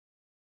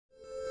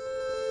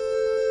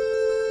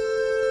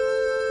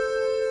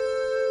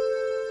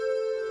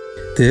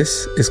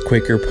This is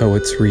Quaker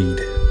Poets Read.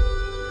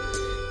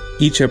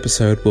 Each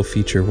episode will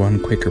feature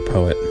one Quaker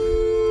poet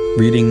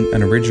reading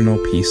an original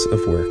piece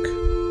of work.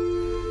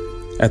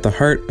 At the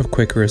heart of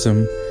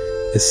Quakerism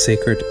is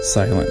sacred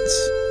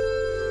silence,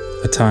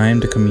 a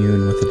time to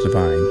commune with the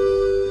divine.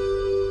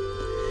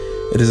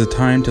 It is a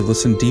time to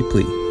listen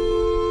deeply.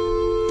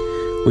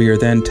 We are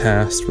then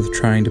tasked with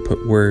trying to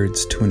put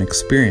words to an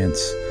experience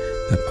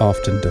that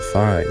often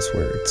defies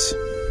words.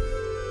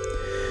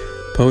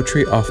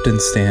 Poetry often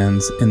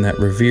stands in that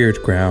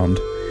revered ground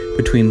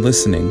between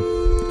listening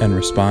and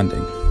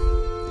responding.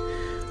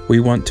 We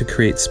want to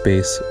create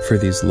space for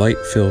these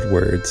light-filled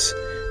words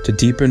to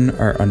deepen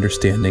our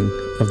understanding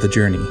of the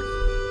journey.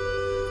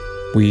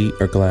 We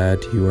are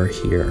glad you are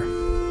here.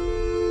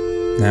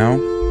 Now,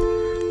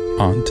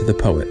 on to the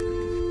poet.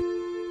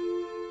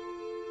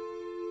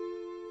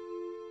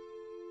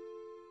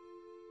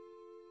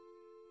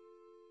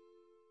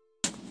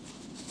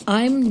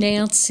 I'm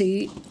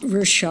Nancy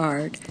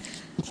Richard.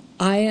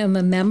 I am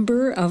a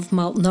member of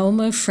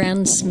Multnomah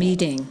Friends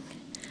Meeting.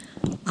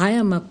 I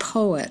am a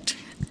poet.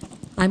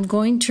 I'm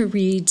going to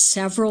read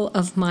several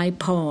of my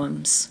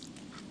poems.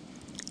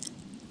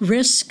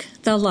 Risk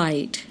the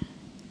light.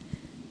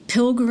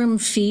 Pilgrim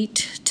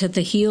feet to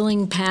the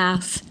healing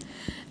path,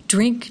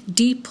 drink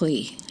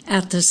deeply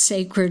at the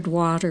sacred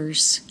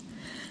waters.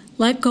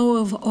 Let go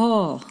of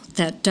all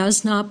that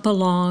does not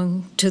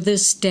belong to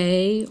this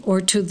day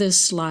or to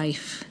this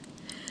life.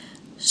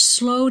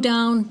 Slow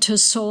down to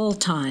soul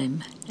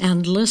time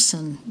and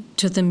listen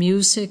to the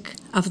music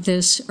of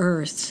this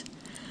earth.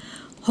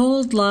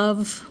 Hold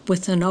love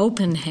with an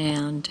open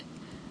hand.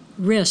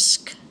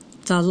 Risk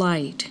the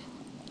light.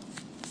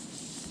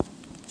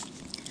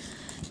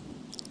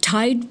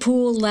 Tide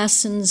pool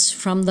lessons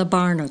from the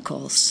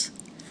barnacles.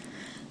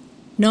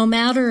 No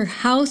matter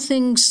how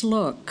things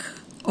look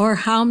or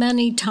how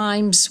many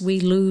times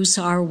we lose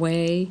our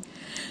way,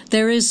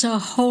 there is a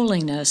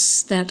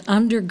holiness that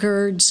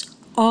undergirds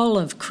all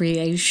of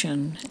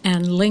creation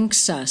and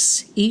links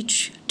us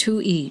each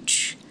to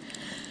each.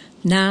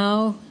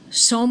 Now,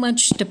 so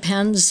much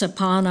depends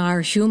upon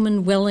our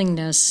human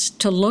willingness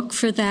to look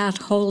for that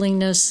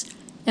holiness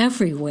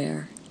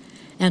everywhere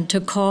and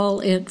to call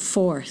it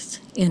forth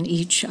in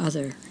each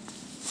other.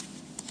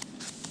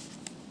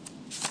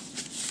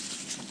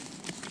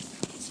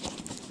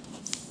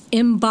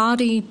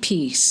 Embody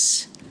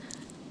peace.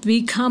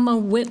 Become a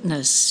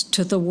witness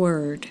to the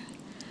word.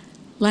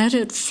 Let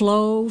it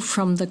flow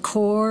from the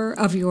core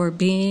of your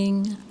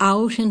being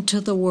out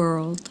into the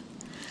world.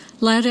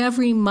 Let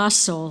every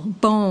muscle,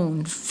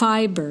 bone,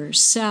 fiber,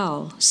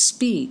 cell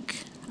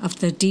speak of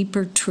the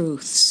deeper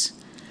truths.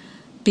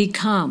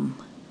 Become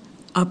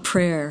a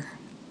prayer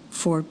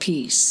for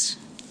peace.